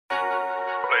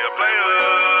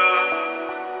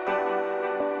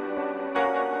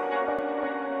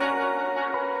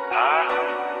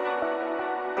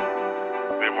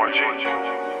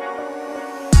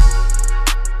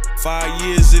Five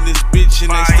years in this bitch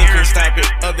and they still can't stop it.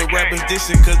 Other rappers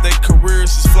dissing cause their careers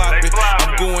is flopping.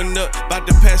 I'm going up, about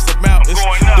to pass the mountains.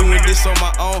 Doing this on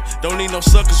my own, don't need no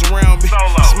suckers around me.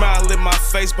 Smile in my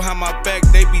face, behind my back,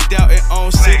 they be doubting.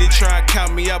 On city try to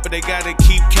count me out, but they gotta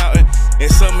keep counting. And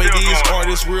some of these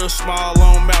artists real small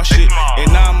on mouth shit.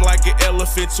 And I'm like an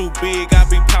elephant too big, I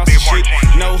be pouncing shit.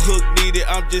 No hook needed,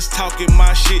 I'm just talking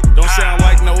my shit. Don't sound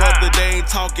like no other, they ain't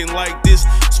talking like this.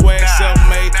 Swag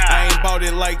self-made, I ain't bought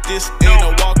it like this. Ain't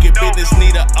a walking business,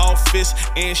 need an office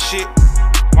and shit.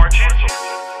 Let me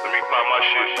pop my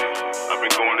shit. I've been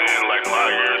going in like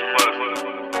 5 years plus.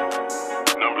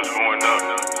 Numbers going up,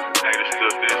 haters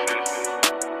still dissing,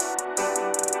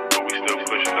 but we still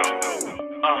pushing up.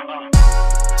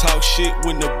 Talk shit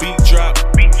when the beat drop.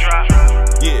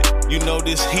 Yeah, you know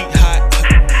this heat hot.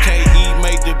 KE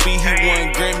made the beat, he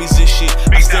won Grammys and shit.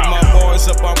 I step my bars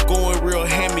up, I'm going real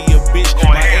hammy, a bitch.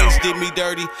 My ex did me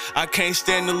dirty, I can't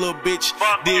stand the little bitch.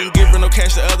 Didn't give her no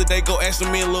cash the other day, go ask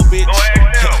me a little bitch.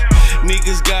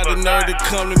 Niggas got a nerve to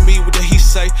come to me with the he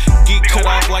say. Get cut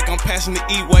off like I'm passing the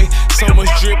E-way. So much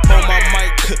drip on my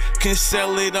mic, can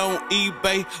sell it on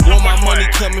eBay. Want my money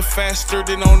coming faster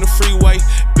than on the freeway.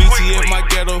 BTF my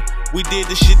ghetto, we did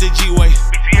the shit the G-way.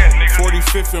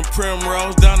 45th and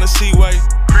Primrose down the Seaway.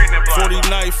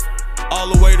 49th,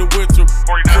 all the way to Winthrop.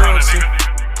 Currency.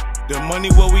 The money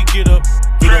what we get up.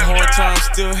 Through the hard times,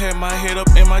 still had my head up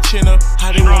and my chin up.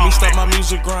 How they want me stop my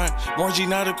music grind? Margie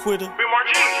not a quitter.